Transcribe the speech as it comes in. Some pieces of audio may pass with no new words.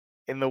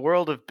In the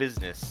world of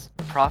business,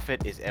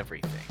 profit is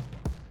everything.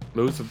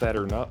 Those that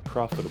are not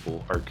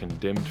profitable are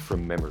condemned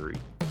from memory.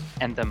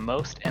 And the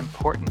most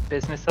important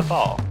business of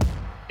all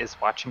is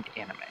watching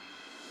anime.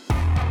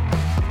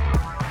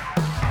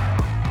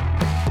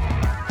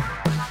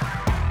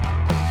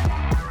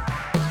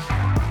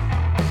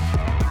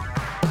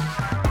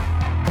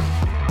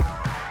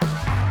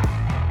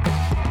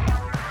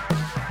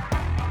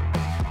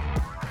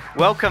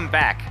 Welcome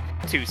back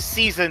to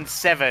Season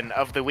 7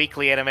 of the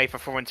Weekly Anime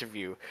Performance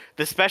Review,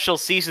 the special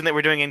season that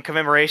we're doing in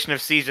commemoration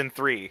of Season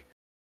 3.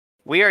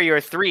 We are your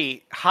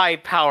three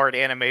high-powered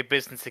anime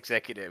business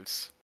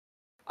executives.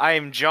 I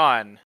am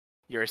John,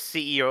 your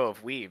CEO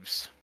of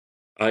Weaves.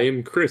 I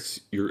am Chris,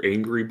 your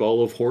angry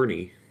ball of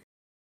horny.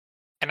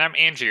 And I'm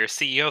Andrew, your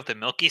CEO of the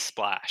Milky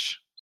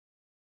Splash.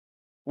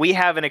 We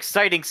have an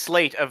exciting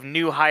slate of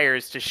new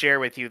hires to share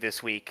with you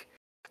this week.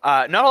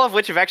 Not all of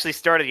which have actually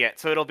started yet,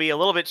 so it'll be a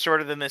little bit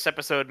shorter than this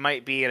episode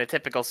might be in a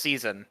typical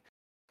season.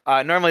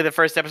 Normally the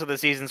first episode of the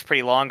season is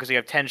pretty long because we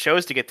have 10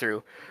 shows to get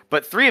through,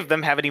 but 3 of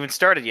them haven't even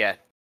started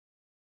yet.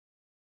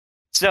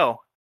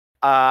 So,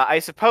 I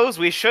suppose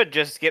we should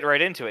just get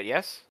right into it,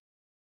 yes?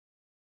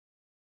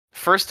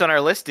 First on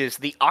our list is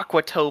The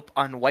Aquatope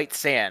on White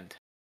Sand.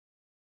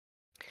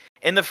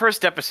 In the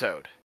first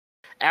episode,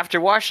 after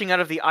washing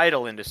out of the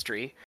idol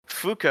industry,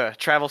 Fuka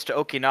travels to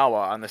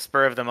Okinawa on the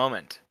spur of the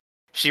moment.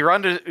 She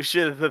wanders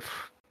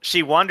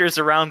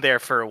around there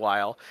for a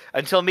while,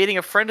 until meeting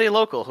a friendly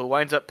local who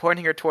winds up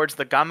pointing her towards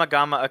the Gama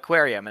Gama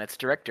Aquarium and its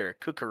director,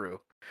 Kukuru.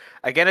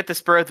 Again at the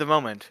spur of the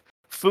moment,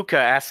 Fuka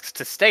asks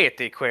to stay at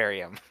the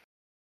aquarium.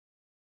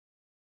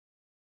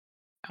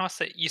 I must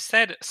say, you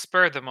said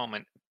spur of the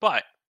moment,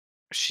 but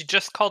she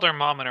just called her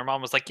mom, and her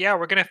mom was like, yeah,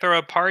 we're going to throw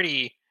a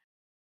party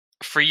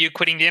for you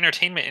quitting the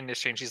entertainment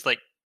industry. And she's like,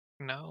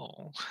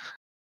 no.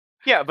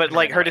 Yeah, but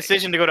like her Anyway.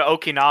 decision to go to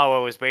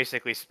Okinawa was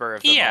basically spur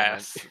of the moment.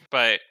 Yes,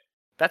 but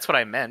That's what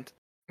I meant.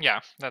 yeah,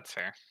 that's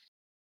fair.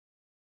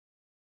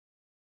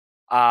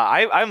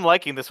 I'm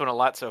liking this one a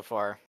lot so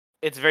far.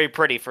 It's very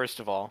pretty, first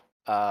of all.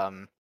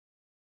 And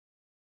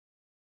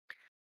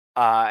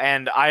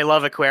I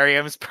love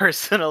aquariums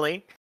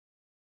personally.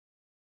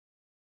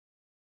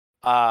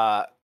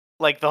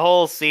 Like the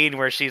whole scene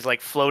where she's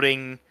like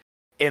floating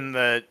in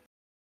the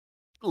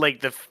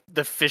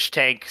fish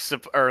tank,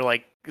 or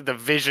like the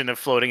vision of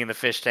floating in the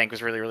fish tank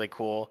was really, really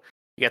cool.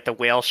 You got the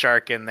whale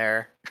shark in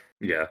there.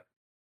 Yeah.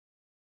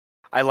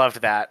 I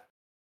loved that.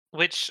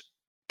 Which,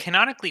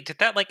 canonically, did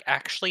that like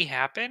actually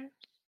happen?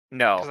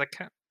 No.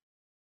 Because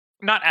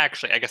not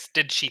actually, I guess.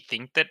 Did she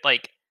think that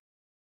like?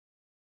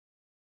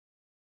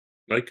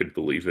 I could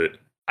believe it.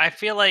 I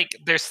feel like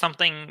there's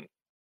something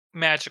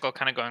magical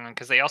kind of going on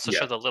because they also Yeah.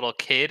 show the little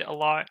kid a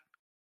lot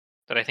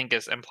that I think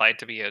is implied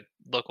to be a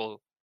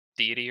local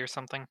deity or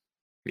something.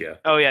 Yeah.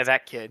 Oh yeah,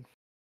 that kid.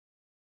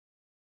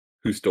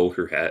 Who stole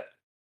her hat?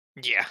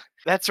 Yeah,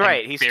 That's and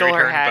right. He buried stole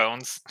her in hat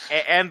bones.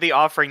 and the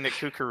offering that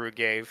Kukuru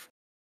gave.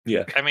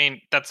 Yeah. I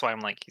mean, that's why I'm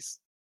like,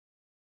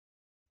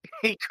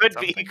 He could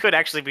be. He Something. could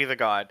actually be the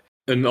god.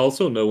 And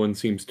also no one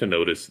seems to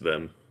notice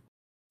them.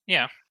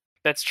 Yeah.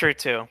 That's true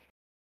too.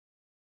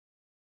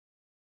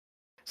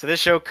 So this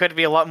show could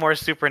be a lot more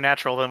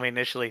supernatural than we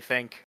initially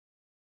think.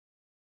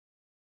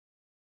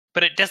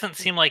 But it doesn't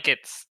seem like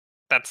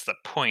that's the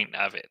point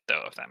of it,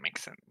 though, if that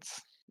makes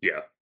sense. Yeah.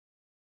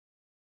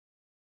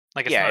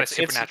 Like, it's Yeah, not a it's-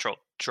 supernatural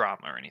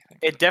drama or anything.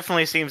 It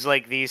definitely seems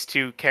like these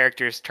two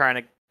characters trying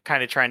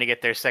to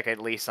get their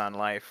second lease on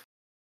life.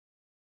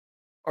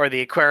 Or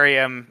the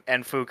aquarium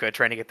and Fuka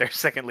trying to get their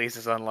second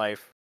leases on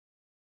life.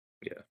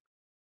 Yeah.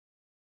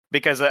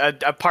 Because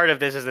a part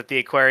of this is that the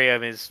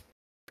aquarium is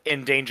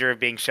in danger of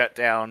being shut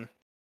down.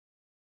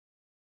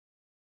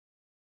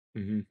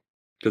 Mm-hmm.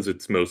 Because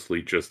it's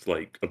mostly just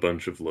like a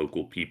bunch of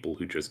local people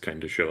who just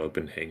kind of show up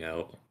and hang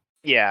out.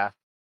 Yeah.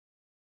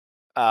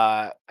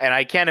 And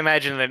I can't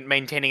imagine that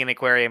maintaining an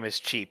aquarium is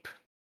cheap.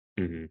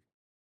 Mm-hmm.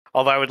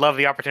 Although I would love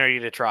the opportunity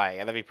to try.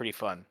 That'd be pretty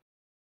fun.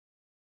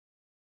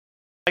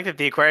 I like that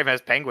the aquarium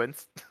has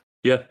penguins.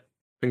 Yeah.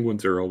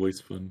 Penguins are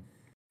always fun.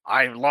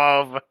 I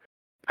love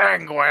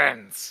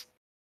penguins.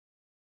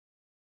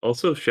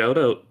 Also, shout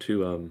out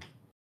to I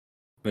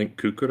think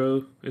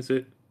Kukuro, is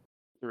it?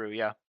 True,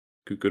 yeah.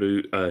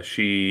 Kukuro,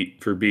 she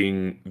for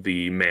being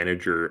the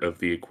manager of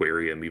the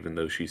aquarium, even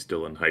though she's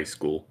still in high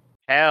school.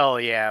 Hell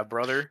yeah,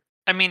 brother.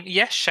 I mean,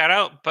 yes, shout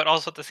out, but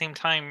also at the same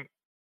time,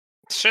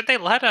 should they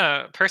let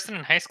a person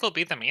in high school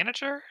be the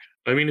manager?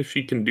 I mean, if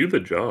she can do the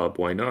job,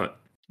 why not?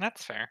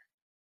 That's fair.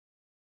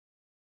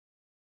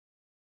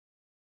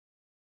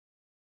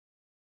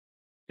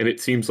 And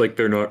it seems like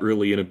they're not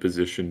really in a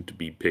position to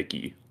be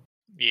picky,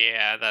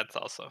 Yeah, that's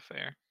also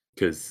fair.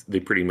 because they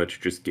pretty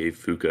much just gave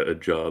Fuka a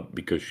job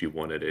because she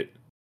wanted it.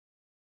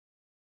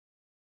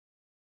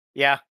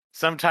 Yeah,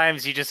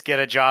 sometimes you just get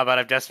a job out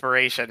of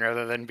desperation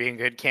rather than being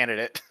a good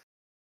candidate.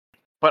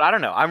 But I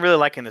don't know. I'm really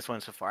liking this one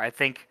so far. I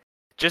think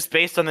just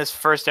based on this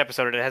first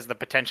episode, it has the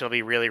potential to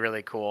be really,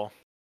 really cool.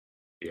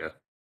 Yeah.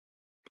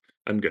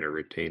 I'm gonna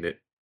retain it.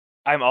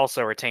 I'm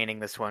also retaining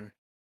this one.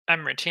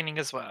 I'm retaining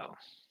as well.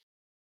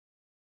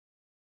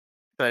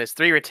 that is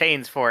 3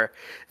 retains for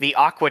the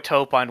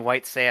Aquatope on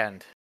White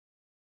Sand.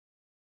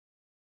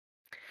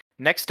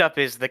 Next up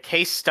is the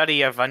case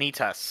study of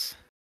Vanitas.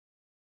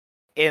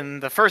 In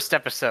the first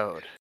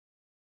episode,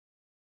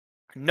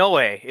 Noe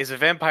is a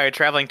vampire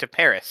traveling to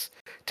Paris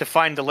to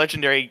find the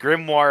legendary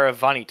Grimoire of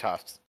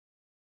Vanitas.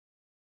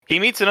 He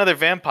meets another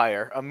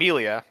vampire,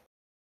 Amelia,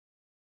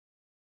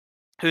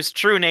 whose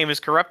true name is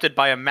corrupted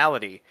by a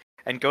malady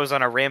and goes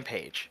on a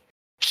rampage.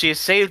 She is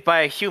saved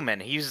by a human.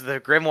 He uses the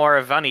Grimoire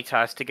of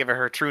Vanitas to give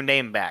her true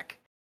name back.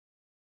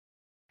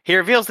 He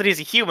reveals that he's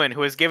a human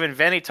who has given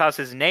Vanitas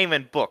his name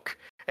and book,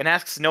 and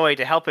asks Noe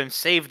to help him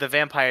save the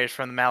vampires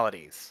from the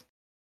maladies.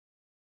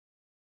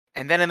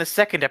 And then in the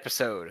second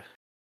episode,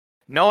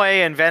 Noe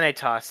and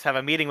Vanitas have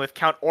a meeting with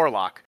Count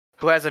Orlok,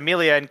 who has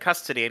Amelia in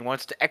custody and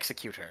wants to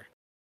execute her.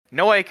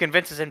 Noe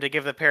convinces him to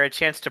give the pair a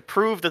chance to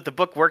prove that the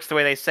book works the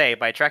way they say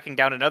by tracking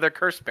down another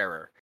curse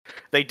bearer.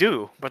 They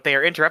do, but they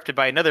are interrupted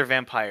by another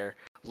vampire,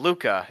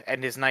 Luca,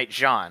 and his knight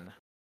Jean.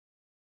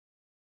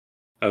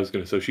 I was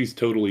gonna say she's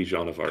totally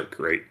Jeanne of Arc,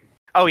 right?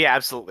 Oh yeah,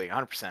 absolutely,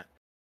 100%.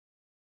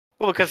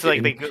 Well, because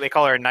like they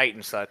call her a knight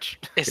and such.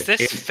 Is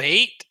this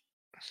fate?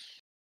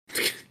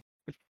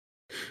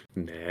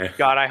 Nah.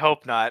 God, I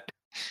hope not.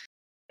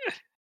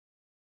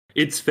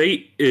 It's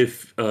fate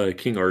if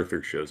King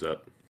Arthur shows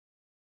up.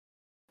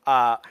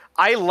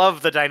 I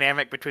love the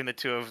dynamic between the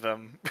two of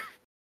them.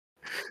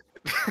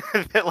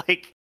 That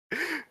like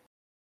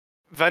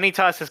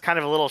Vanitas is kind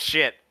of a little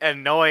shit,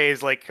 and Noe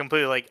is like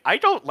completely like, I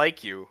don't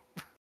like you,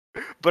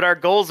 but our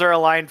goals are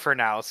aligned for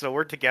now, so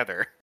we're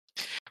together.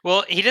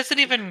 Well, he doesn't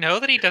even know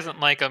that he doesn't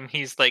like him.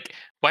 He's like,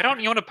 why don't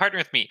you want to partner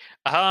with me?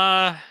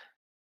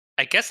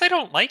 I guess I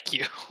don't like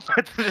you.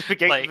 The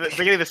beginning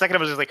of the second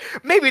episode was like,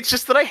 maybe it's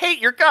just that I hate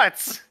your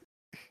guts.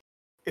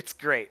 It's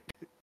great.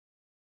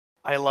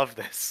 I love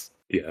this.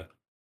 Yeah.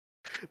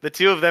 The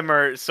two of them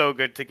are so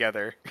good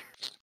together.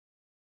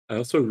 I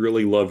also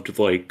really loved,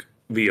 like,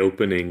 the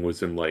opening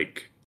was in,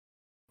 like,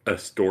 a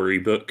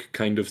storybook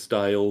kind of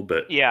style,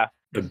 but Yeah.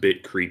 a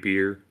bit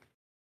creepier.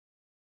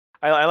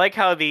 I like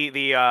how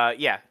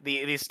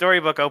the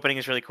storybook opening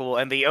is really cool,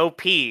 and the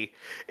OP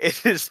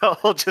is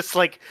all just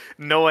like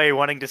Noe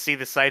wanting to see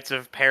the sights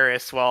of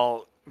Paris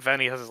while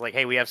Vanitas is like,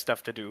 hey, we have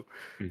stuff to do.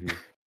 Mhm.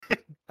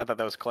 I thought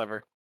that was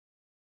clever.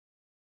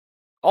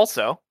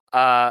 Also,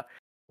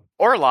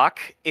 Orlok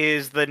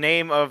is the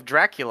name of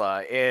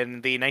Dracula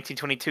in the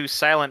 1922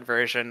 silent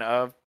version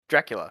of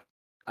Dracula,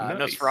 Nice.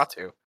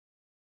 Nosferatu.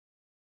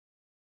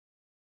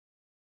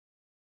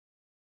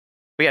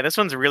 But yeah, this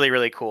one's really,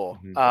 really cool.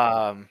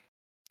 Mhm.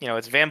 You know,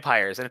 it's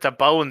vampires, and it's a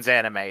Bones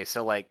anime,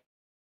 so like,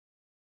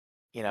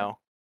 you know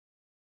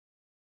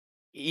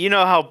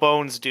how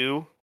Bones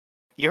do.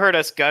 You heard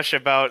us gush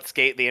about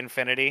Skate the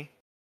Infinity.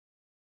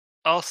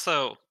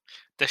 Also,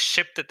 the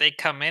ship that they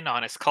come in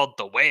on is called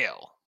the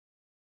Whale.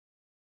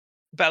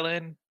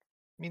 Belen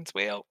means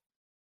whale.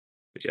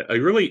 Yeah, I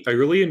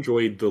really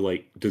enjoyed the,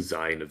 like,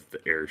 design of the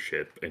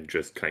airship and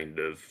just kind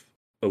of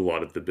a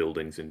lot of the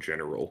buildings in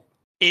general.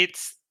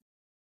 It's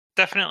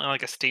definitely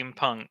like a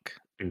steampunk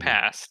Mhm.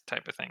 past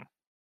type of thing.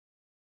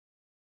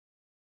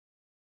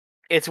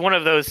 It's one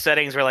of those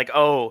settings where, like,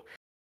 oh,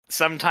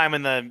 sometime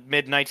in the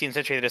mid-19th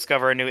century, they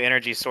discover a new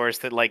energy source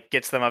that, like,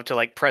 gets them up to,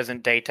 like,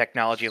 present-day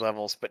technology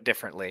levels, but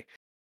differently.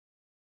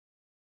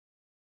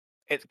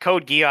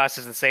 Code Geass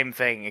is the same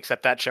thing,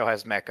 except that show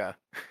has mecha.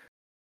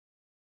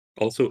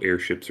 Also,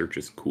 airships are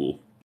just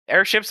cool.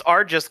 Airships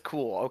are just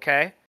cool,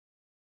 okay?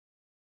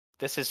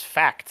 This is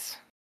facts.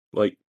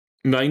 Like,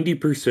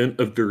 90%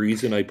 of the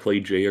reason I play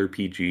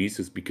JRPGs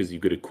is because you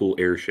get a cool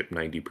airship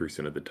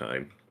 90% of the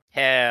time.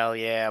 Hell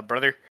yeah,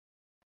 brother.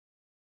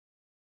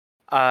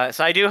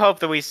 So I do hope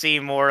that we see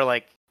more,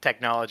 like,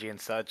 technology and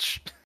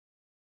such.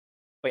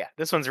 But yeah,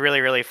 this one's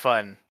really, really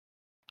fun.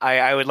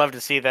 I would love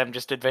to see them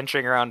just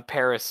adventuring around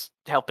Paris,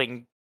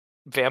 helping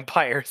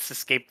vampires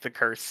escape the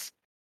curse.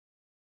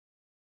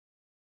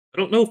 I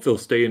don't know if they'll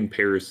stay in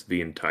Paris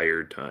the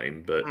entire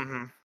time, but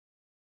Mm-hmm.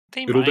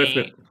 They it'll might.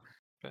 definitely.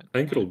 But, I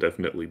think it'll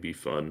definitely be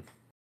fun.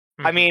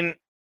 I Mhm. mean,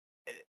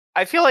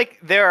 I feel like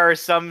there are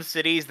some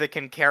cities that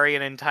can carry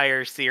an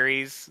entire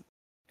series,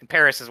 and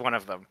Paris is one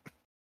of them.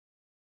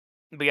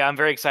 But yeah, I'm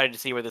very excited to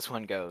see where this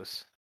one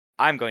goes.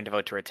 I'm going to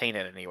vote to retain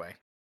it anyway.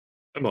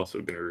 I'm also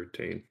going to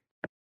retain.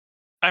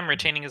 I'm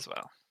retaining as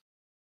well.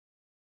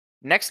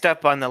 Next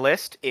up on the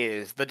list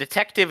is The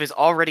Detective is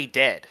Already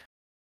Dead.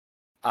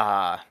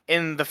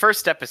 In the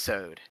first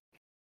episode,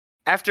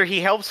 after he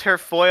helps her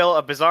foil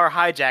a bizarre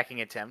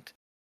hijacking attempt,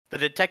 the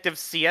detective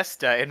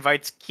Siesta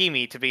invites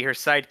Kimi to be her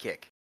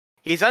sidekick.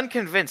 He's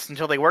unconvinced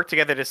until they work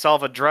together to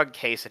solve a drug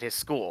case at his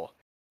school.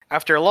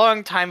 After a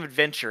long time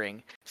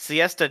adventuring,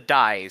 Siesta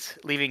dies,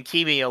 leaving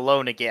Kimi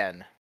alone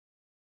again.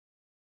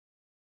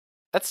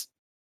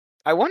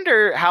 I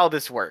wonder how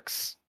this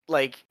works.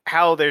 Like,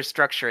 how they're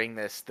structuring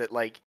this, that,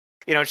 like,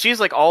 you know,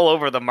 she's, like, all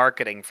over the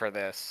marketing for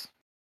this.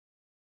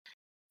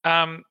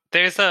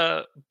 There's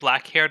a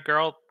black-haired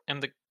girl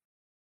in the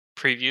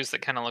previews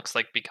that kind of looks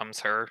like becomes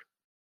her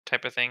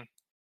type of thing.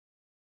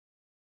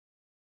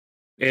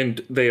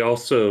 And they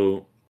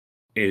also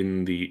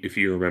if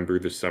you remember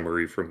the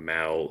summary from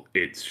Mal,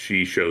 it's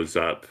she shows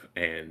up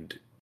and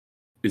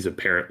is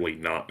apparently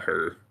not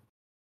her.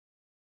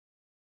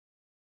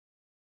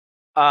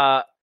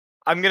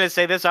 I'm gonna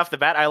say this off the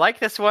bat. I like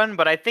this one,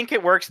 but I think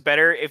it works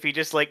better if you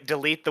just like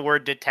delete the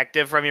word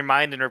detective from your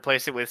mind and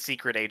replace it with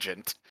secret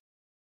agent.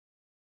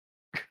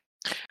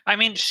 I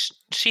mean,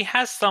 she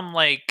has some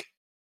like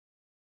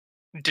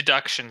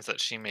deductions that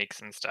she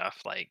makes and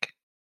stuff. Like,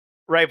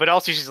 Right, but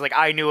also she's like,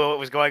 I knew what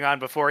was going on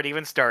before it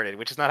even started,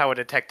 which is not how a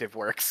detective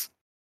works.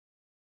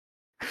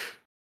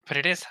 but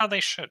it is how they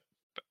should.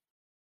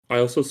 I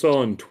also saw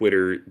on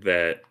Twitter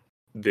that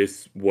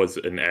this was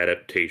an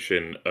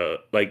adaptation,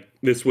 like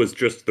this was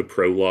just the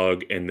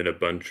prologue and then a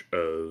bunch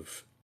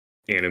of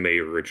anime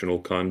original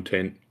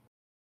content.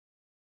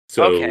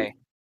 So Okay.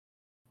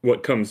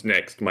 what comes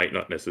next might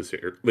not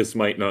necessarily, this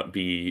might not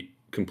be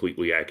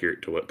completely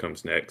accurate to what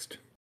comes next.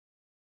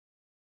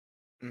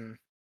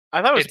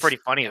 I thought it was It's- pretty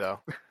funny yeah.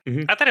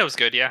 though. I thought it was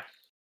good. Yeah.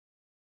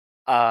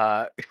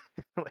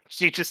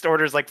 She just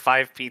orders like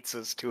 5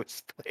 pizzas to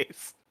his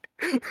place.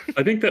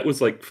 I think that was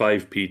like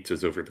 5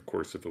 pizzas over the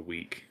course of a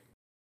week.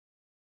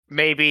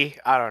 Maybe,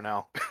 I don't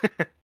know.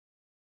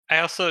 I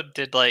also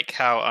did like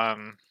how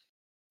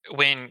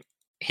when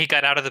he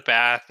got out of the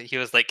bath, he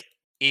was like,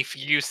 "If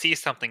you see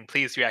something,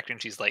 please react."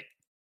 And she's like,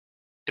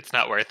 "It's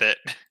not worth it."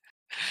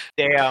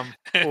 Damn.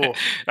 Ooh.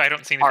 I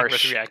don't see anything worth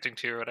Harsh. reacting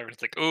to or whatever.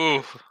 It's like,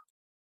 ooh.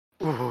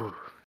 Ooh.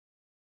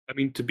 I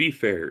mean, to be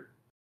fair,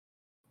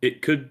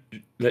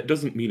 that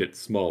doesn't mean it's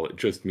small, it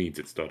just means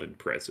it's not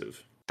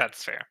impressive.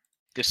 That's fair.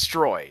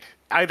 Destroyed.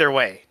 Either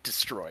way,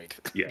 destroyed.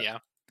 Yeah.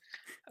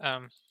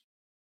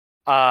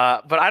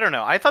 But I don't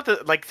know. I thought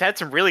that like had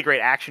some really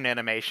great action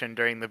animation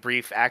during the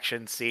brief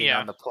action scene Yeah.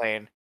 on the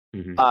plane.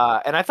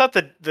 Mhm. And I thought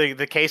that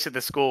the case at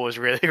the school was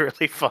really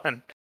really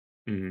fun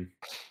Mhm.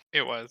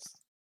 It was.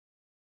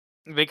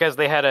 because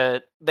they had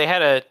a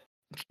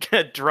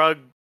drug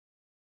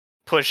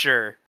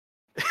pusher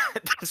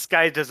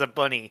disguised as a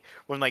bunny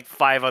when like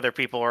 5 other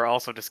people were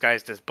also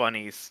disguised as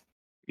bunnies.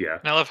 Yeah.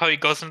 And I love how he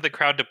goes into the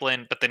crowd to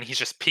blend, but then he's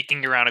just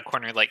peeking around a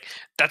corner like,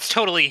 that's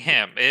totally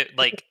him. It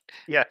like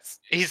Yes.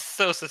 he's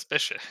so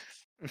suspicious.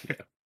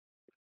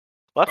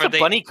 Lots Or of they-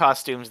 bunny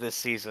costumes this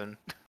season.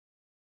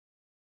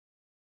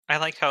 I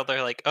like how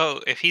they're like,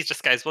 oh, if he's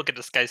disguised, we'll get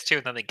disguised too.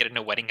 And then they get in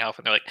a wedding outfit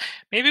and they're like,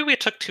 maybe we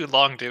took too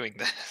long doing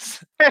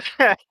this.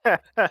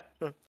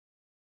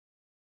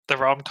 The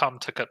rom-com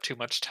took up too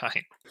much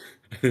time.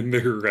 And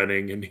they're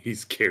running and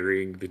he's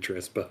carrying the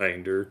dress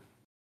behind her.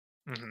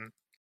 Mm-hmm.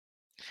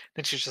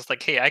 Then she's just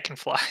like, hey, I can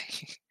fly.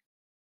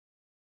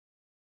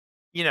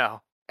 You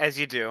know, as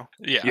you do.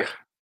 Yeah.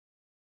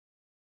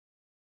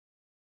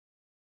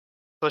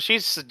 So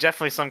she's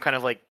definitely some kind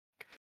of like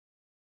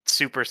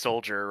super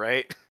soldier,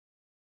 right?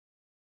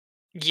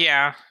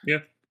 Yeah.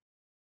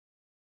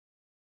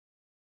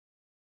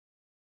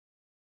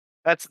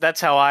 That's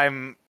how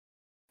I'm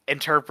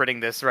interpreting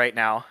this right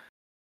now.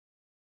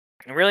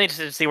 I'm really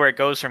interested to see where it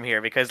goes from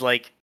here because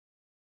like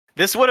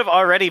this would have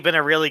already been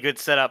a really good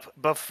setup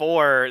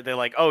before they're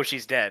like, oh,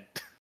 she's dead.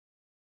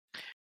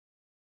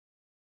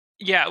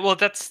 Yeah, well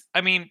that's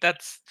what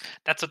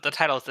the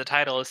title is. The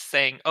title is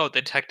saying, oh,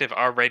 the detective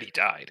already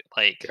died.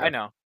 Like I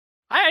know.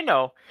 I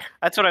know.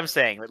 That's what I'm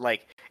saying. But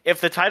like if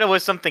the title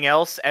was something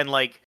else and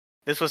like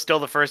this was still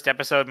the first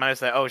episode minus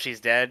that oh she's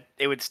dead,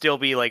 it would still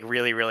be like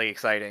really, really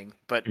exciting.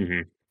 But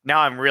Mhm. now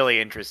I'm really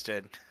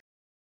interested.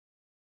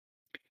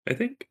 I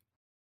think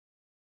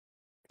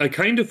I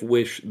kind of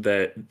wish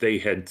that they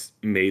had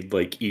made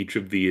like each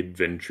of the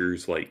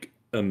adventures like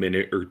a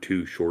minute or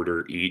two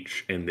shorter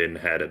each and then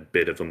had a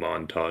bit of a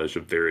montage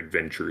of their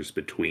adventures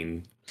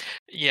between.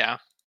 yeah.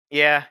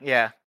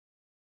 Yeah.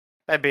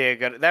 That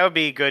would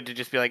be good to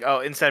just be like, oh,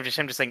 instead of just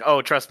him just saying,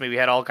 oh, trust me, we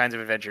had all kinds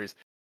of adventures.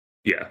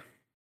 Yeah.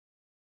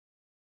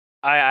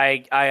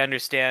 I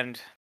understand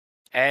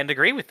and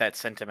agree with that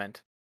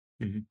sentiment.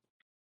 But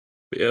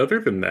yeah, other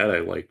than that, I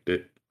liked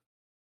it.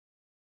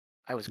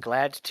 I was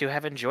glad to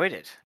have enjoyed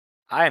it.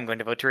 I am going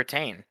to vote to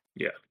retain.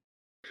 Yeah,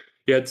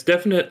 it's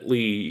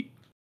definitely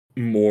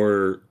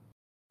more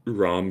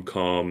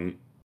rom-com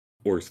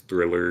or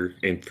thriller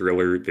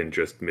than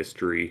just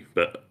mystery,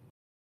 but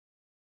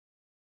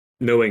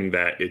knowing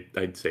that,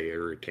 I'd say I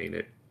retain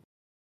it.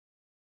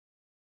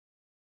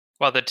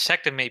 While the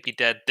detective may be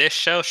dead, this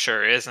show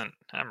sure isn't.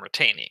 I'm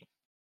retaining.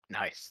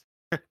 Nice.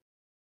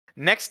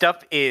 Next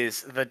up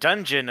is The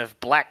Dungeon of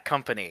Black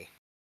Company.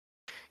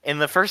 In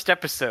the first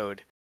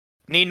episode,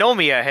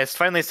 Ninomiya has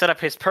finally set up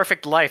his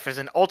perfect life as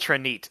an ultra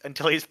neat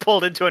until he's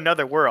pulled into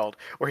another world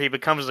where he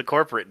becomes a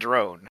corporate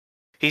drone.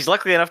 He's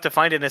lucky enough to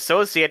find an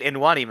associate in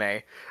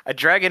Wanime, a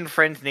dragon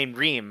friend named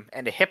Reem,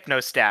 and a hypno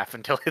staff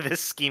until this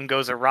scheme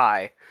goes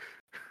awry.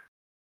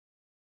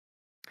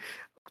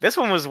 This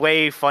one was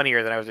way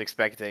funnier than I was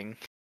expecting.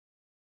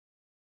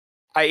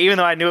 Even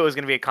though I knew it was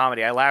going to be a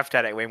comedy, I laughed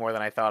at it way more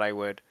than I thought I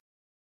would.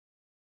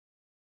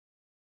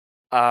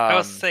 I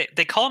will say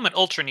they call him an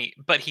ultra neat,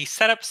 but he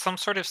set up some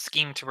sort of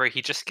scheme to where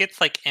he just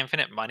gets like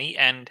infinite money,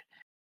 and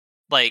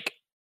like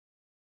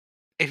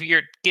if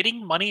you're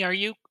getting money, are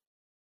you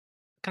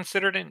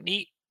considered a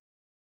NEET?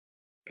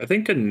 I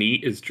think a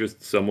NEET is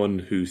just someone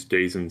who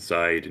stays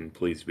inside and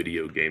plays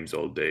video games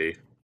all day.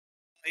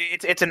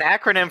 It's an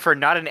acronym for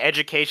not an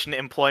education,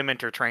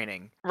 employment, or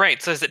training.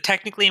 Right. So is it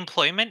technically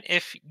employment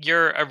if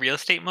you're a real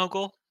estate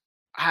mogul?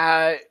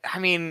 I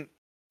mean,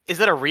 is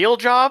that a real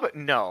job?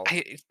 No.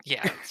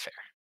 Yeah, that's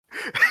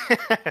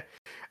fair.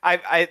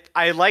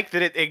 I like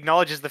that it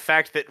acknowledges the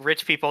fact that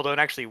rich people don't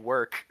actually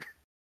work.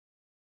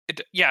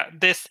 Yeah,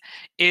 this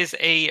is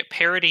a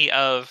parody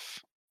of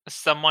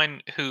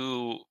someone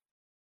who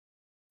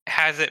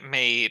has it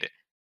made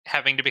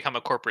having to become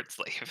a corporate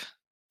slave,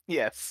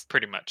 Yes.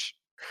 pretty much.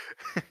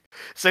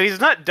 So he's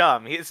not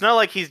dumb. It's not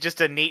like he's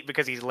just a NEET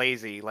because he's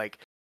lazy. Like,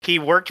 he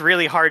worked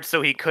really hard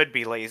so he could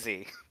be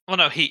lazy. Well,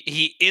 no,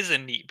 he is a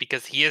NEET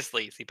because he is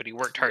lazy, but he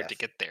worked hard to Yes.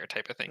 get there,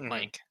 type of thing. Mhm.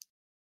 Like,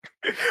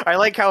 I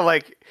like how,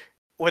 like,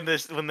 when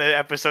the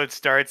episode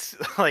starts,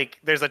 like,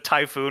 there's a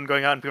typhoon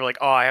going on, and people are like,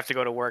 oh, I have to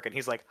go to work, and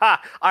he's like,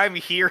 ha, I'm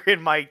here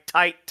in my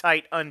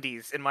tight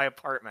undies in my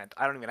apartment.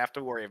 I don't even have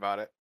to worry about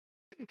it.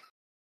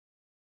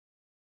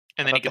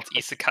 and then he thought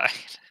gets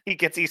isekai. He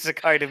gets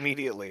isekai'd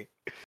immediately.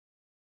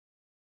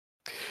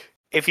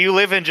 If you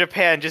live in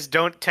Japan, just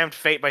don't tempt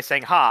fate by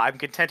saying, ha, I'm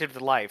contented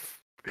with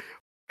life.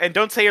 And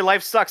don't say your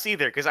life sucks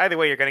either, because either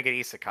way you're gonna get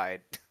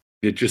isekai'd.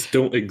 It just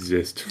don't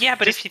exist. Yeah,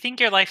 but if you think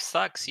your life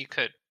sucks, you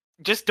could.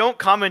 Just don't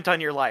comment on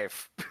your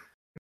life.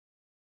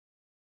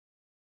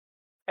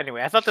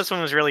 Anyway, I thought this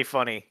one was really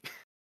funny.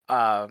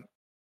 I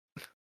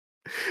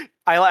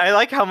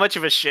like how much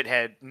of a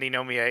shithead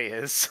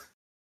Ninomiya is.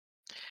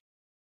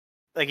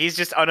 Like, he's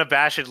just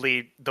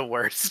unabashedly the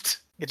worst.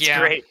 It's Yeah.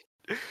 great.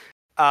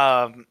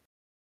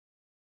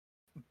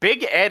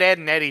 Big Ed, Edd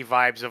n Eddy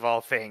vibes of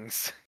all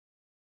things.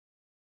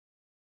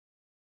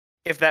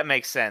 If that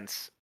makes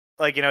sense.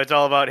 Like, you know, it's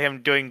all about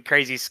him doing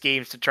crazy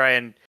schemes to try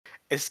and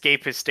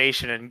escape his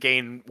station and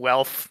gain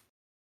wealth.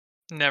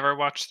 Never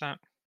watched that.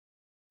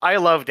 I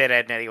loved Ed,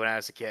 Edd n Eddy when I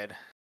was a kid.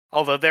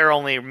 Although their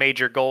only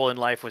major goal in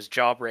life was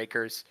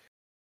Jawbreakers.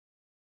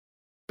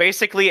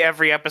 Basically,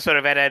 every episode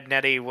of Ed, Edd n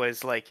Eddy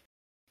was like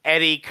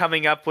Eddie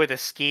coming up with a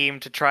scheme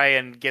to try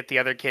and get the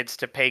other kids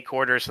to pay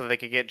quarters so they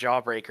could get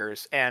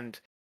Jawbreakers, and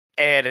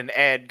Ed and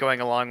Ed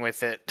going along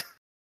with it.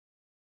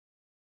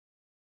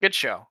 Good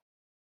show.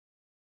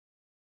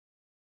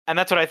 And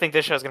that's what I think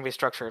this show is going to be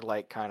structured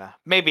like, kind of.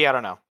 Maybe, I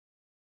don't know.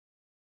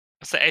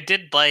 So I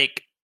did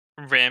like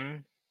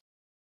Rim.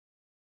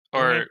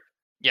 Or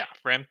yeah,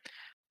 Rim.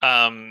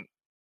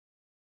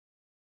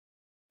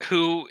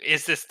 Who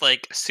is this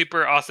like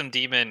super awesome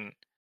demon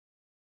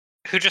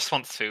who just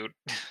wants food?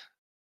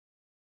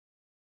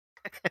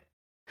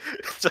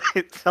 So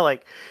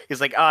like,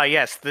 he's like,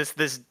 yes,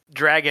 this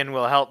dragon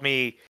will help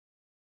me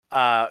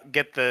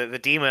get the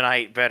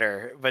demonite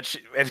better, but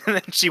and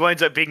then she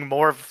winds up being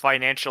more of a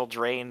financial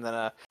drain than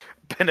a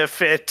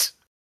benefit.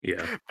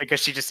 Yeah.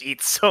 Because she just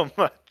eats so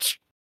much.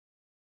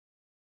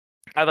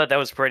 I thought that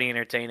was pretty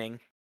entertaining.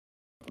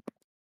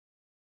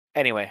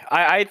 Anyway,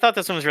 I thought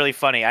this one was really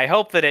funny. I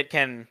hope that it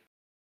can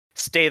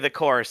stay the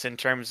course in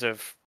terms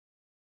of,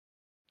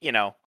 you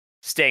know,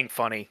 staying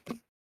funny.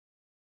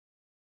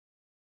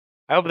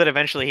 I hope that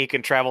eventually he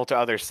can travel to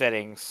other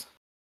settings.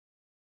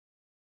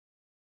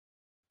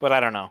 But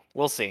I don't know.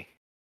 We'll see.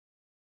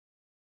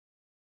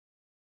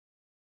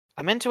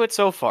 I'm into it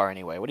so far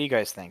anyway. What do you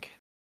guys think?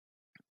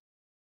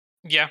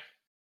 Yeah.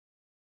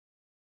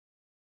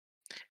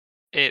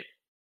 I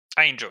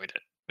enjoyed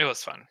it. It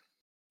was fun.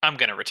 I'm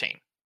gonna retain.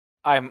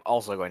 I'm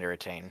also going to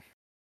retain.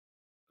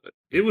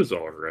 It was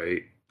all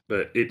right,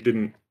 but I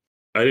didn't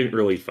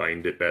really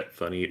find it that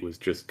funny. It was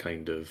just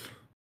kind of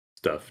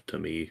stuff to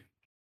me.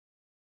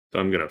 So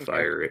I'm going to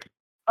fire it.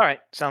 All right,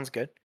 sounds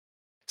good.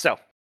 So,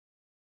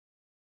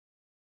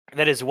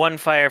 that is one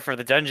fire for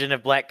the Dungeon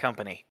of Black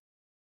Company.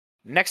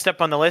 Next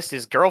up on the list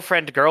is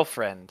Girlfriend,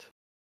 Girlfriend.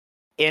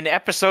 In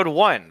episode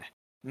 1,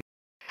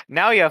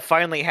 Naoya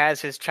finally has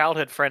his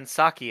childhood friend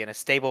Saki in a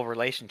stable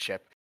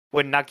relationship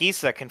when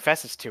Nagisa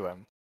confesses to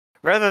him.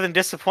 Rather than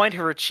disappoint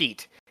her or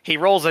cheat, he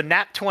rolls a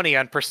nat 20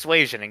 on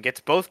persuasion and gets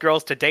both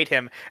girls to date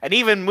him and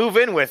even move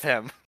in with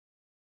him.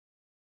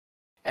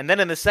 And then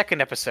in the second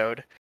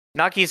episode,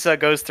 Nagisa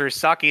goes through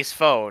Saki's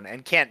phone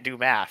and can't do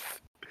math.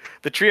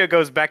 The trio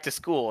goes back to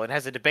school and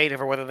has a debate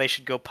over whether they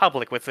should go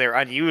public with their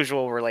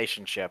unusual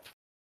relationship.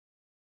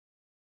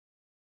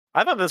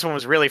 I thought this one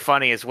was really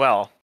funny as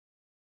well.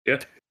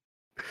 Yeah.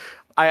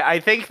 I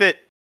think that,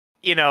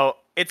 you know,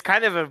 it's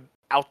kind of a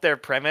out there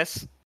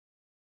premise.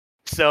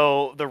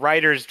 So the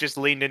writers just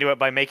leaned into it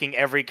by making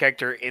every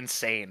character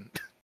insane.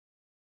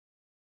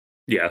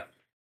 Yeah.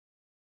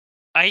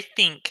 I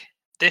think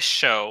this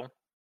show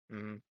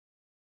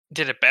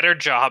did a better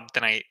job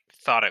than I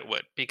thought it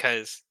would,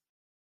 because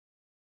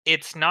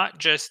it's not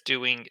just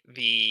doing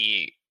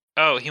the,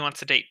 oh, he wants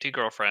to date 2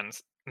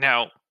 girlfriends.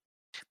 Now,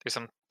 there's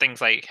some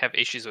things I have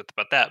issues with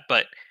about that,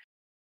 but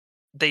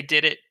they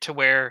did it to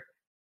where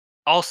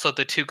also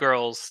the 2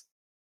 girls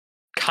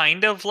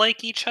kind of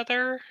like each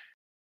other.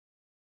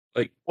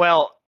 Like,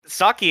 Well,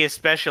 Saki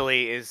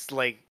especially is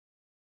like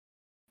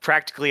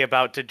practically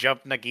about to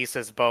jump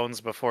Nagisa's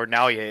bones before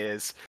Naoya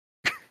is.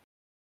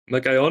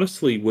 Like, I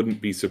honestly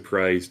wouldn't be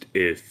surprised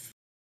if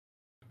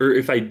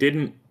I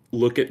didn't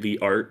look at the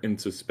art and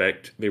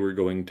suspect they were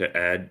going to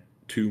add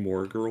 2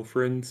 more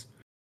girlfriends.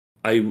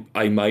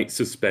 I might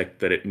suspect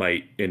that it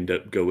might end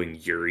up going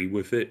Yuri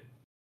with it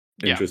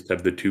and just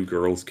have the 2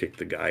 girls kick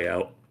the guy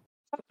out.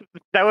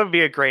 That would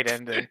be a great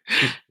ending.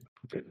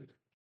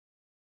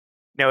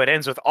 No, it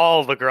ends with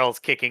all the girls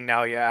kicking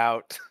Naoya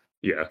out.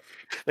 Yeah.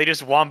 They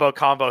just wombo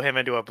combo him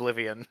into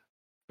oblivion.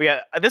 But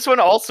yeah, this one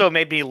also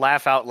made me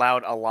laugh out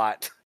loud a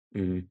lot.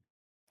 Mhm.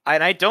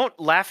 And I don't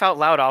laugh out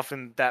loud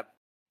often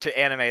to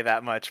anime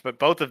that much, but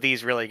both of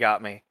these really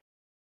got me.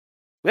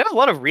 We have a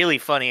lot of really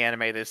funny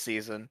anime this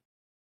season.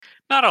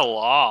 Not a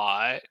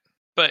lot,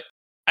 but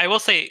I will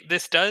say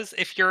this does,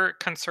 if you're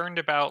concerned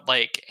about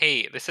like,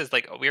 hey, this is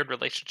like a weird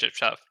relationship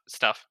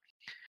stuff.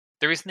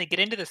 The reason they get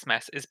into this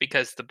mess is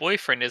because the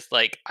boyfriend is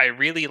like, I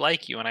really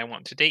like you and I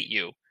want to date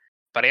you,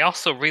 but I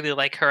also really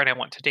like her and I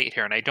want to date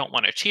her and I don't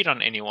want to cheat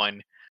on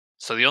anyone.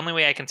 So the only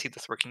way I can see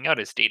this working out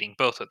is dating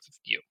both of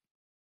you.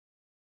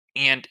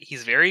 And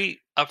he's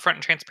very upfront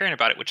and transparent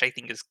about it, which I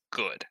think is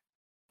good.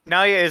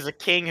 Naoya is a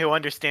king who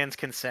understands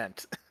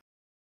consent.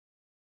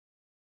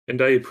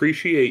 And I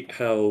appreciate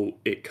how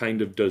it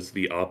kind of does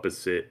the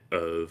opposite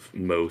of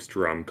most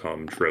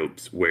rom-com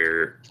tropes,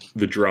 where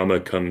the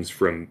drama comes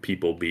from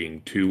people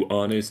being too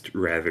honest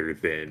rather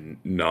than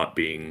not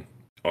being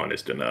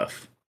honest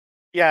enough.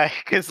 Yeah,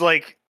 because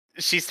like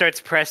she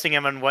starts pressing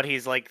him on what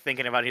he's like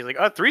thinking about. He's like,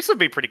 "Oh, threesome would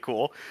be pretty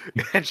cool,"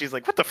 and she's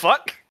like, "What the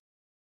fuck?"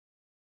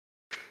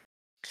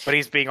 But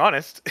he's being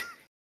honest.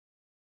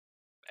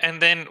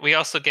 And then we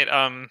also get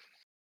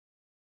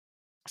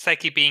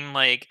Saiki being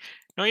like,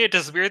 Naoya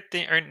does weird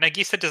thing, or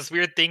Nagisa does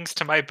weird things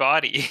to my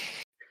body.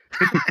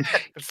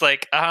 It's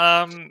like,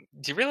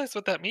 do you realize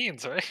what that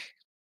means, right?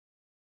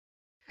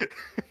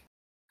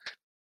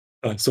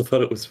 I also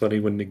thought it was funny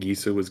when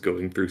Nagisa was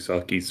going through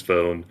Saki's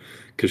phone,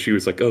 because she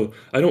was like, "Oh,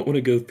 I don't want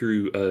to go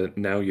through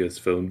Naoya's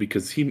phone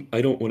because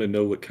I don't want to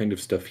know what kind of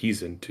stuff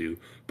he's into,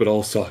 but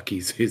all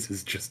Saki's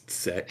is just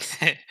sex."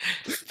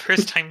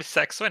 First time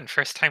sex when?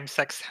 First time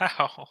sex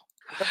how?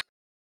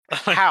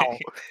 How?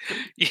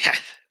 Yeah.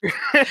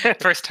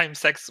 First time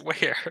sex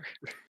where?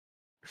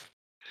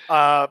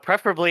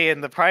 Preferably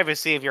in the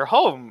privacy of your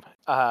home,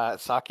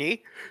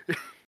 Saki.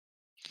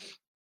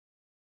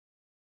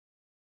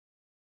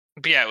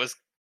 But yeah,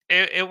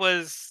 it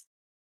was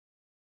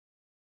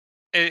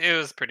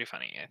pretty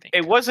funny, I think.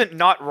 It wasn't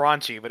not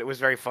raunchy, but it was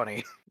very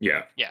funny.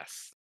 Yeah.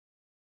 Yes.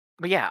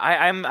 But yeah,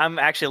 I'm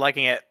actually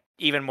liking it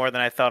even more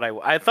than I thought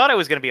I thought I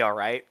was going to be all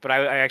right, but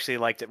I actually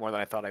liked it more than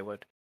I thought I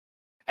would.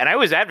 And I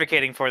was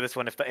advocating for this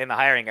one in the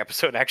hiring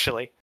episode,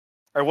 actually.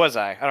 Or was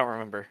I? I don't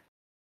remember.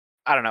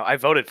 I don't know. I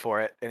voted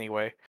for it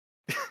anyway.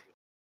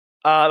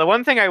 The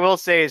one thing I will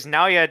say is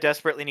Naoya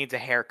desperately needs a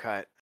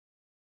haircut.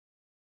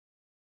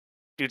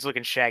 Dude's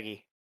looking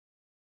shaggy.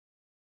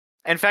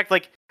 In fact,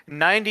 like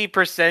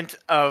 90%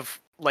 of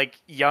like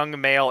young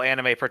male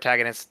anime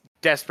protagonists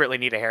desperately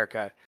need a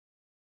haircut.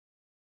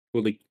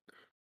 Well,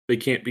 they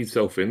can't be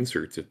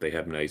self-inserts if they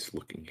have nice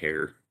looking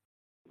hair.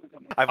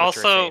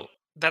 Also,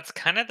 that's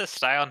kind of the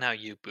style now,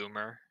 you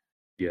boomer.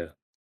 Yeah.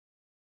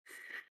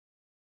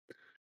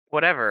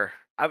 Whatever.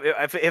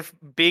 If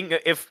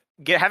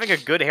having a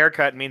good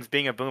haircut means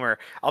being a boomer,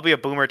 I'll be a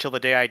boomer till the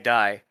day I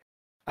die.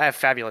 I have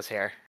fabulous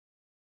hair.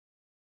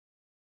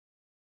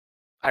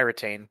 I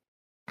retain.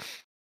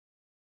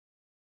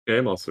 Yeah,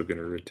 I'm also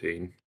gonna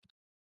retain.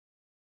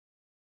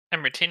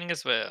 I'm retaining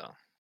as well.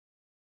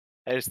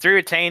 There's 3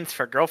 retains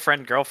for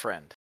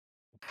girlfriend.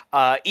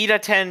 Ida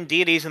 10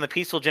 Deities in the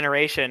Peaceful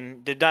Generation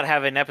did not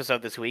have an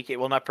episode this week. It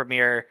will not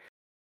premiere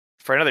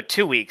for another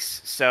 2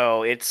 weeks,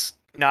 so it's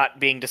not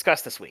being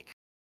discussed this week.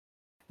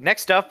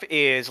 Next up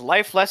is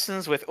Life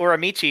Lessons with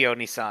Uramichi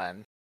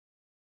Onisan.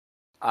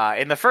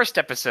 In the first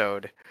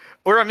episode,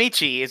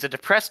 Uramichi is a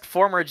depressed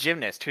former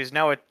gymnast who's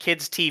now a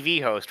kids'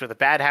 TV host with a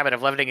bad habit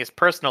of letting his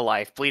personal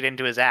life bleed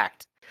into his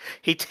act.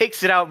 He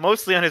takes it out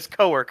mostly on his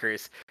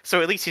coworkers,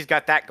 so at least he's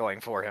got that going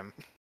for him.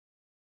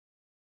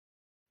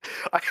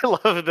 I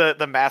love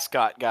the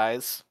mascot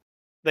guys.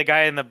 The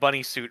guy in the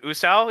bunny suit.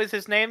 Usao is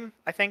his name,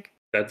 I think.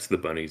 That's the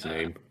bunny's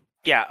name.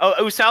 Yeah,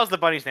 Usao's the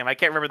bunny's name. I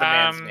can't remember the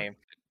man's name.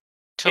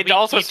 Tobiichi It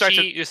also starts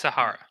with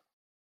Usahara.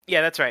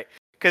 Yeah, that's right.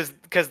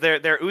 Because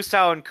they're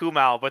Usao and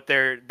Kumao, but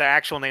their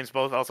actual names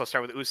both also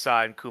start with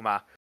Usa and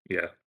Kuma.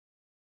 Yeah.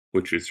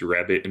 Which is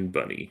Rabbit and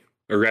Bunny.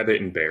 Or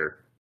Rabbit and Bear.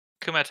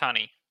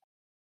 Kumatani.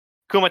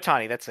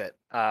 Kumatani, that's it.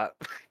 I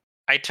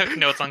took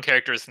notes on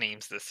characters'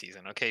 names this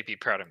season, okay? Be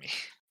proud of me.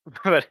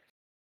 But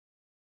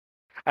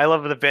I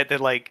love the bit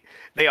that like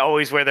they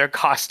always wear their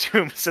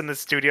costumes in the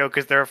studio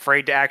because they're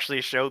afraid to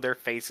actually show their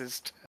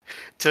faces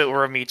to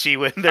Uramichi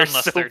when they're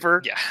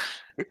sober. Yeah.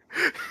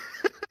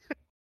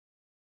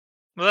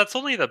 Well, that's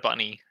only the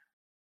bunny.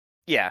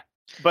 Yeah,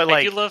 but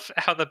like I do love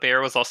how the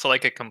bear was also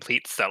like a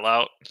complete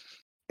sellout.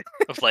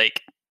 Of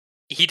like,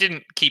 he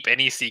didn't keep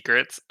any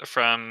secrets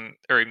from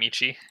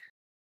Uramichi.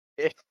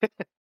 It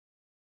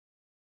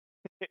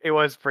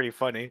was pretty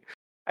funny.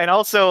 And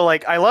also,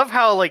 like, I love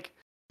how, like,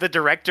 the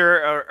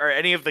director or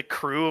any of the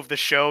crew of the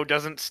show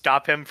doesn't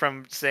stop him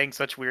from saying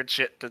such weird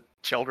shit to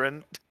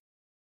children.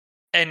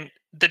 And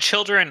the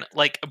children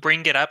like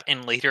bring it up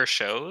in later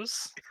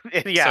shows.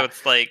 Yeah. So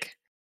it's like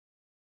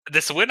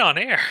this went on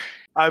air.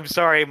 I'm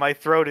sorry, my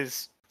throat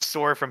is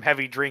sore from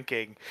heavy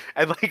drinking.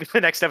 And like the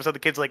next episode, the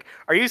kid's like,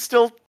 "Are you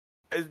still?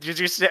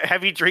 Does your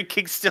heavy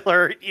drinking still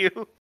hurt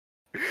you?"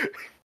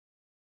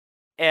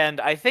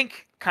 And I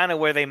think kind of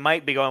where they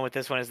might be going with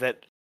this one is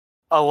that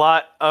a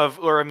lot of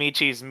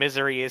Uramichi's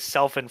misery is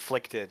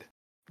self-inflicted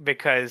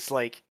because,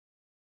 like,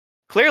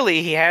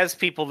 clearly he has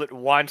people that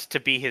want to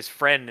be his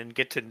friend and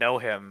get to know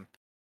him,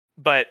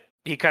 but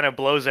he kind of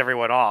blows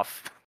everyone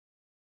off.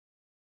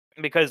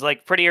 Because,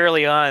 like, pretty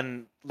early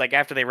on, like,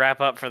 after they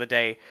wrap up for the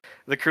day,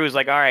 the crew's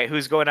like, "All right,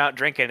 who's going out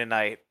drinking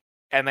tonight?"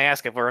 And they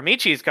ask if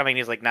Uramichi's coming.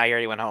 He's like, "Nah, he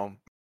already went home."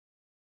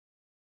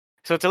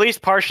 So it's at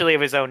least partially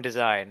of his own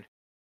design.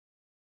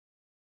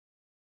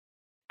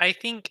 I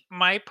think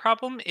my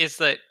problem is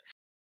that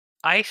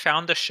I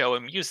found the show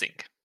amusing,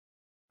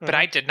 but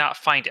I did not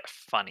find it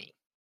funny.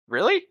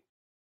 Really?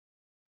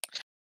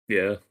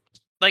 Yeah.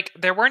 Like,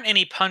 there weren't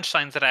any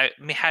punchlines that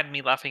had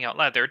me laughing out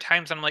loud. There were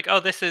times I'm like, oh,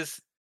 this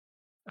is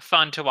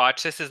fun to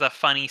watch. This is a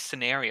funny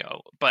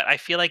scenario. But I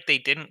feel like they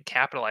didn't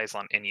capitalize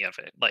on any of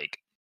it. Like,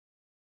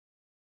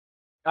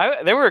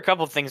 There were a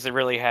couple things that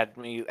really had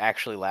me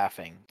actually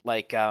laughing.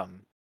 Like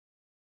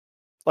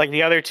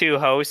the other two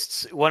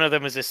hosts, one of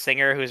them is a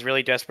singer who's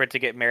really desperate to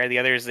get married. The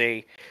other is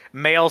a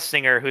male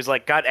singer who's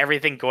like got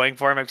everything going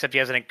for him, except he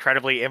has an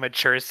incredibly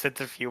immature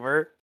sense of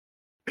humor.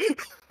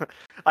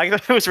 I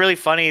thought it was really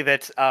funny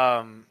that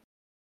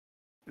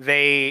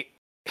they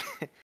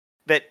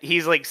that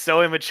he's like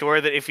so immature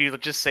that if you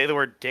just say the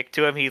word dick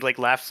to him, he like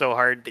laughs so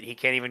hard that he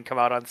can't even come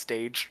out on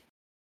stage.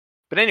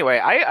 But anyway,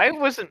 I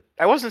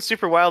wasn't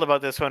super wild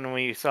about this one when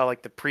we saw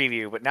like the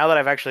preview, but now that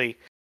I've actually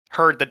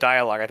heard the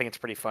dialogue, I think it's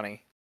pretty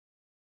funny.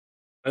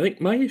 I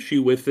think my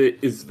issue with it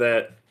is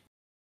that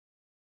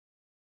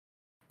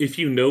if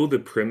you know the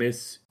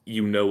premise,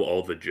 you know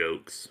all the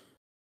jokes.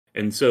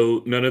 And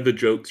so none of the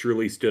jokes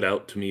really stood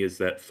out to me as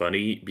that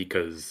funny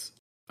because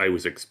I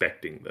was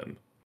expecting them.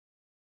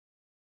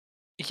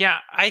 yeah,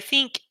 I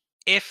think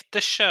if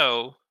the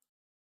show,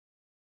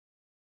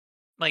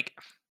 like,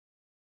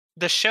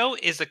 the show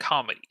is a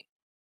comedy.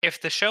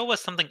 If the show was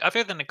something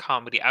other than a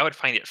comedy, I would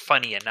find it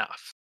funny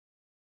enough.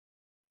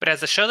 But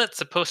as a show that's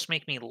supposed to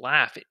make me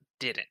laugh, it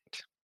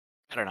didn't.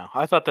 I don't know.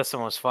 I thought this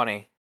one was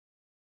funny.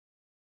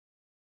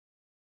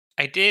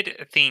 I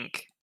did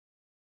think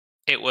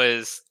it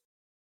was.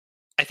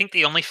 I think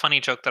the only funny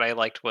joke that I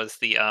liked was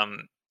the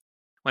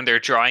when they're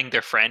drawing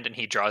their friend and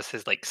he draws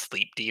his like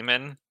sleep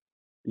demon,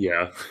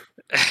 Yeah.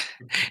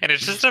 and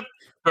it's just a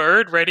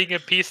bird writing a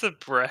piece of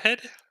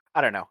bread.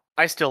 I don't know.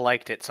 I still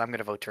liked it, so I'm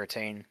gonna vote to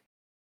retain.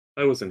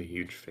 I wasn't a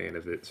huge fan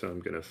of it, so I'm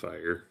gonna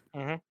fire.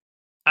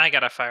 I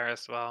got a fire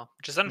as well,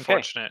 which is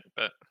unfortunate,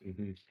 but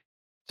Mm-hmm.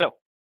 So,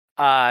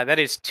 that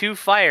is 2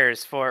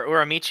 fires for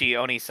Uramichi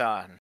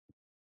Oni-san.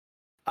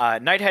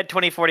 Nighthead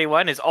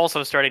 2041 is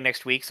also starting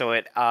next week, so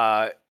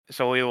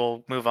we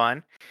will move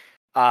on.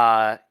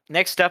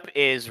 Next up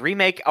is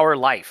Remake Our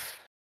Life.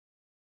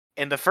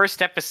 In the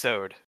first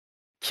episode,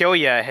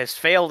 Kyoya has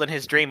failed in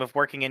his dream of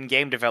working in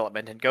game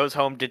development and goes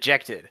home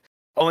dejected,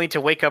 only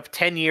to wake up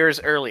 10 years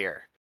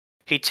earlier.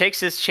 He takes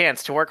his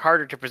chance to work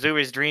harder to pursue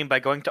his dream by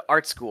going to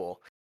art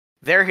school.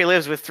 There he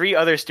lives with 3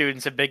 other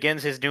students and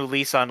begins his new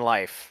lease on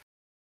life.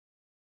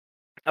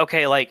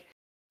 Okay, like,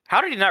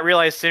 how did he not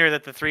realize sooner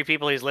that the 3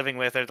 people he's living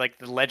with are like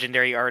the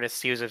legendary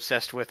artists he was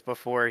obsessed with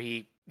before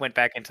he went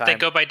back in time? they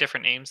go by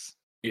different names.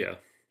 Yeah.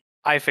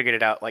 I figured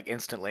it out like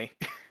instantly.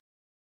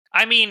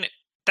 I mean,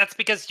 that's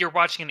because you're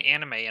watching an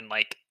anime, and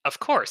like,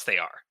 of course they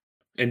are.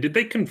 And did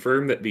they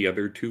confirm that the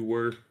other 2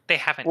 were? They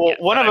haven't Well,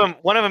 yet. one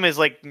of them is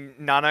like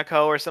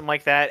Nanako or something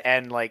like that,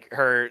 and like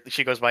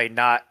she goes by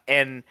not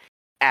N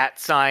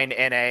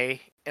 @NA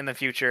in the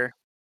future.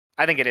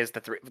 I think it is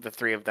the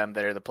 3 of them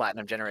that are the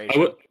platinum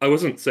generation. I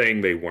wasn't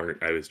saying they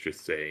weren't. I was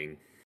just saying.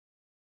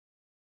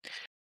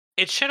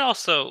 It should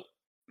also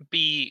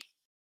be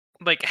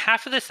like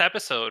half of this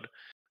episode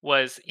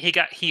was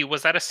he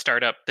was at a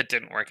startup that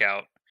didn't work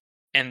out,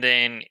 and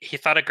then he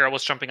thought a girl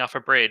was jumping off a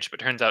bridge, but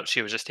turns out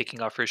she was just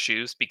taking off her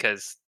shoes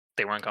because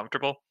they weren't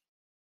comfortable.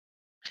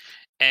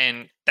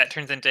 And that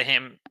turns into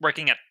him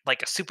working at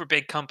like a super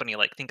big company,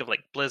 like think of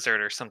like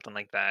Blizzard or something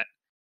like that.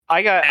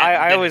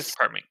 I was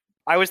department.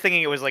 I was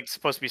thinking it was like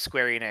supposed to be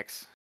Square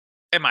Enix.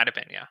 It might have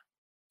been, yeah.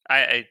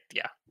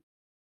 Yeah.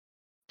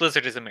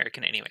 Blizzard is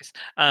American, anyways.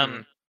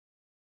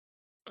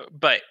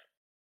 But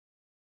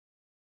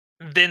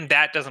then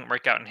that doesn't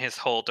work out, and his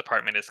whole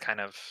department is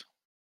kind of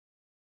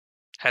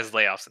has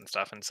layoffs and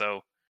stuff, and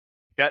so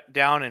Shut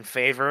down in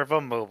favor of a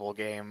mobile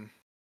game.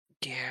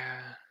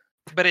 yeah.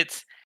 But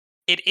it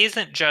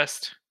isn't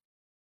just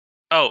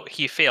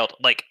he failed.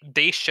 Like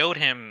they showed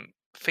him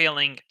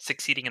failing,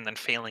 succeeding, and then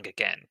failing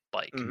again.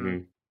 Like Mm-hmm.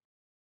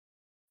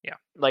 yeah.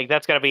 Like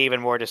that's gotta be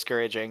even more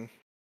discouraging.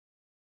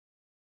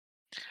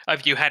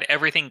 If you had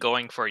everything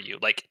going for you.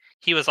 Like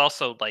he was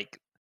also like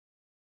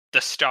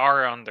the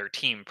star on their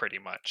team, pretty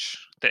much,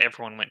 that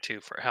everyone went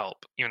to for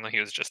help, even though he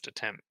was just a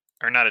temp.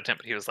 Or not a temp,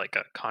 but he was like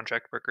a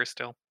contract worker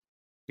still.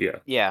 Yeah.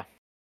 Yeah.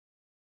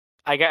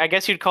 I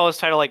guess you'd call his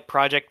title like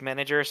project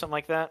manager or something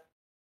like that.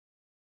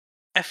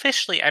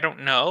 Officially, I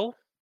don't know.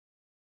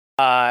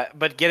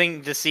 But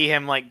getting to see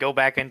him like go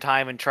back in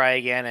time and try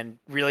again and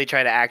really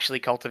try to actually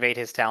cultivate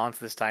his talents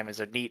this time is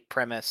a neat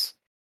premise.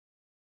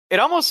 It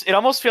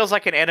almost feels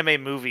like an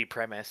anime movie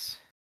premise.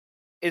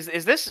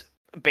 Is this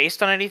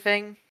based on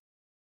anything?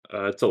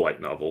 It's a light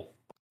novel.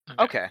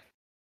 Okay.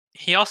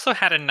 He also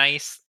had a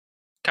nice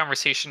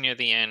conversation near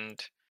the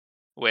end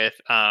with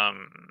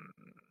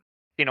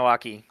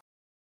Shinoaki.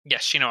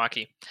 yes,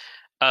 Shinoaki,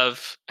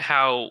 of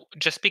how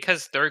just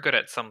because they're good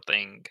at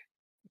something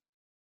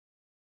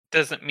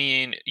doesn't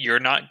mean you're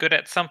not good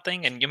at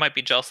something, and you might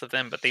be jealous of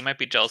them, but they might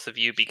be jealous of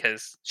you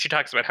because she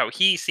talks about how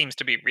he seems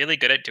to be really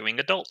good at doing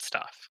adult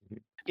stuff.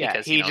 Yeah,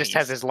 Because, he just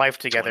has he's his life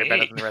together better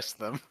 28. than the rest of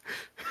them.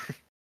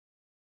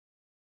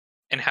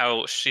 And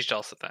how she's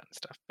jealous of that and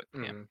stuff. But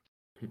yeah. Mhm.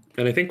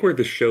 And I think where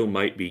the show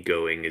might be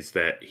going is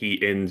that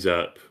he ends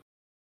up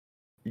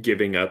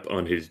giving up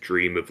on his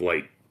dream of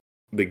like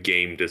the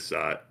game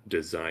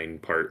design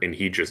part, and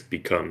he just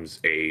becomes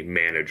a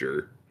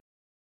manager.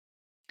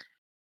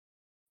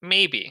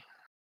 Maybe.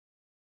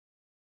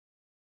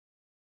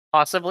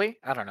 Possibly,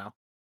 I don't know.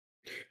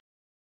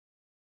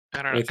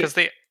 I don't I know. think- Because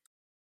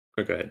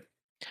Oh, go ahead.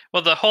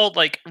 well, the whole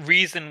like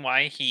reason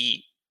why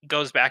he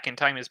goes back in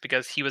time is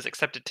because he was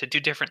accepted to 2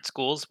 different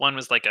schools. One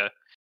was like a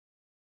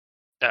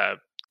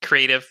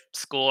creative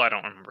school. I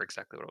don't remember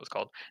exactly what it was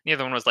called. The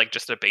other one was like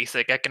just a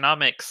basic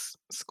economics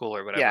school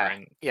or whatever. Yeah,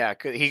 And yeah.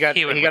 He got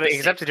He went with the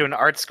accepted to an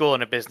art school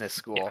and a business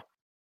school.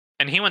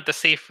 and he went the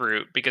safe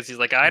route because he's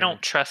like, I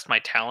don't trust my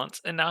talents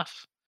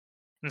enough.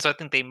 And so I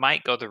think they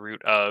might go the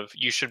route of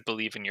you should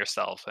believe in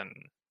yourself. And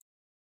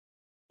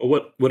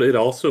What it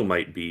also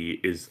might be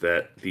is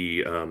that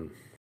the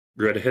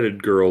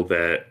redheaded girl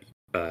that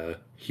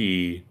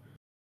he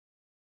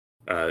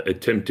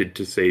attempted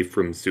to save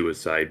from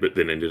suicide, but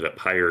then ended up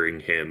hiring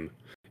him,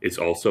 is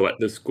also at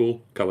this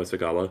school,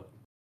 Kawasagawa.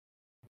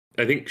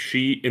 I think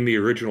in the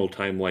original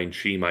timeline,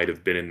 she might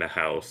have been in the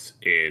house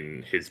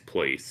in his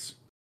place.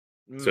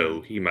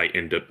 So he might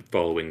end up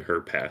following her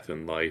path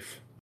in life.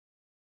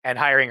 And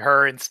hiring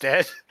her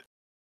instead.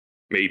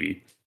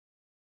 Maybe.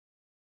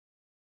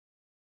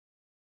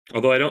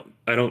 Although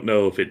I don't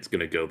know if it's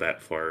gonna go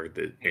that far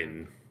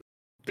in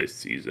this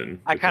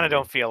season. I kind of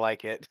don't feel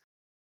like it.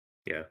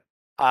 Yeah.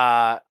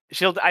 I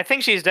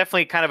think she's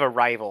definitely kind of a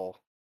rival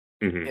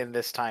Mhm. in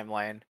this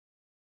timeline.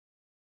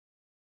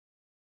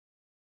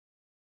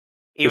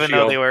 But Even she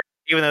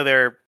though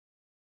they're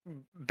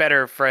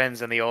better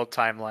friends in the old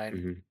timeline.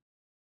 Mhm.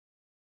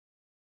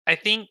 I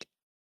think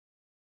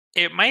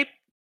it might.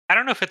 I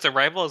don't know if it's a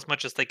rival as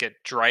much as like a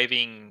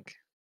driving.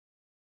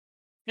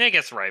 Yeah, I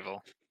guess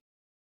rival.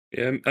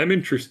 Yeah, I'm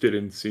interested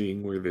in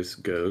seeing where this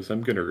goes.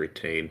 I'm gonna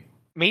retain.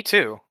 Me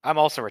too. I'm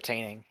also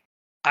retaining.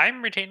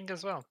 I'm retaining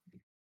as well.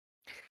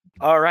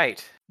 All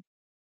right.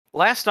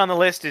 Last on the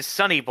list is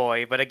Sunny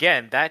Boy, but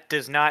again, that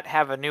does not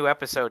have a new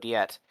episode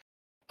yet.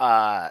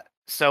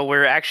 So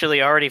we're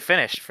actually already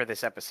finished for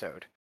this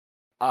episode.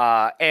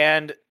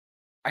 And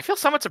I feel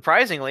somewhat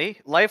surprisingly,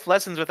 Life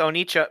Lessons with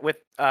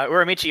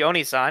Uramichi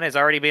Oni-san has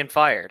already been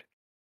fired.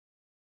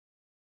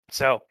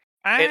 So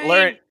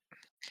learned.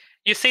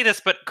 You say this,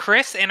 but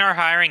Chris in our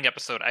hiring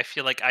episode, I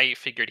feel like I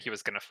figured he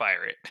was going to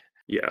fire it.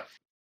 Yeah.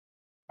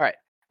 All right.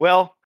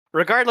 Well,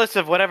 regardless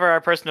of whatever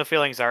our personal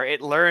feelings are,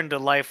 it learned a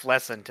life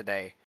lesson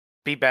today.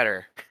 Be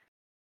better.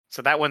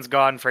 So that one's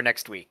gone for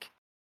next week.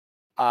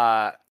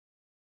 I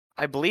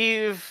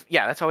believe,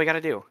 yeah, that's all we got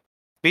to do.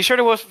 Be sure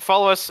to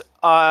follow us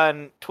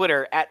on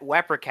Twitter at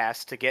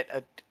Wappercast to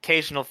get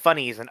occasional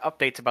funnies and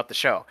updates about the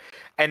show.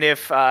 And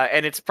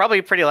and it's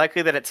probably pretty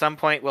likely that at some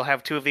point we'll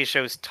have 2 of these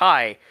shows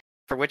tie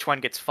for which one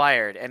gets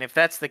fired. And if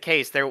that's the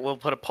case, we'll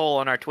put a poll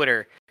on our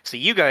Twitter so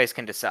you guys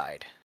can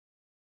decide.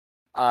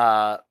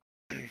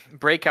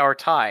 Break our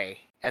tie,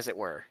 as it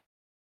were.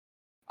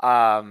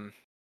 And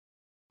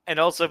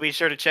also be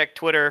sure to check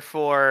Twitter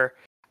for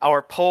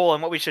our poll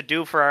on what we should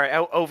do for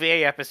our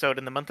OVA episode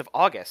in the month of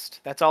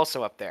August. That's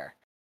also up there.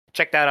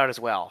 Check that out as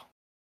well.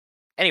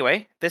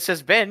 Anyway, this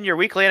has been your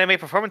weekly anime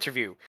performance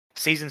review,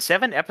 Season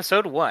 7,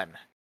 Episode 1.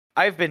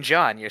 I've been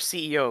John, your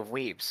CEO of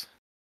Weebs.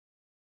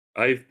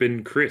 I've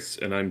been Chris,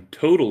 and I'm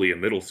totally a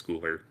middle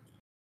schooler.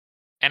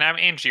 And I'm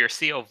Angie, your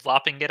CEO of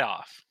Lopping It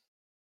Off.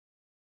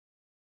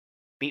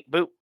 Beep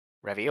boop.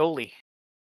 Ravioli.